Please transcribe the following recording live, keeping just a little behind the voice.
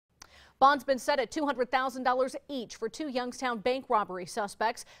Bond's been set at $200,000 each for two Youngstown bank robbery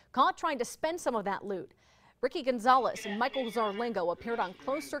suspects caught trying to spend some of that loot. Ricky Gonzalez and Michael Zarlingo appeared on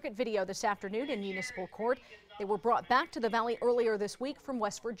closed-circuit video this afternoon in municipal court. They were brought back to the Valley earlier this week from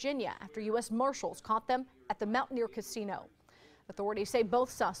West Virginia after U.S. Marshals caught them at the Mountaineer Casino. Authorities say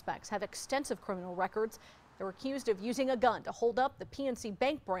both suspects have extensive criminal records. They're accused of using a gun to hold up the PNC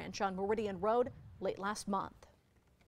Bank branch on Meridian Road late last month.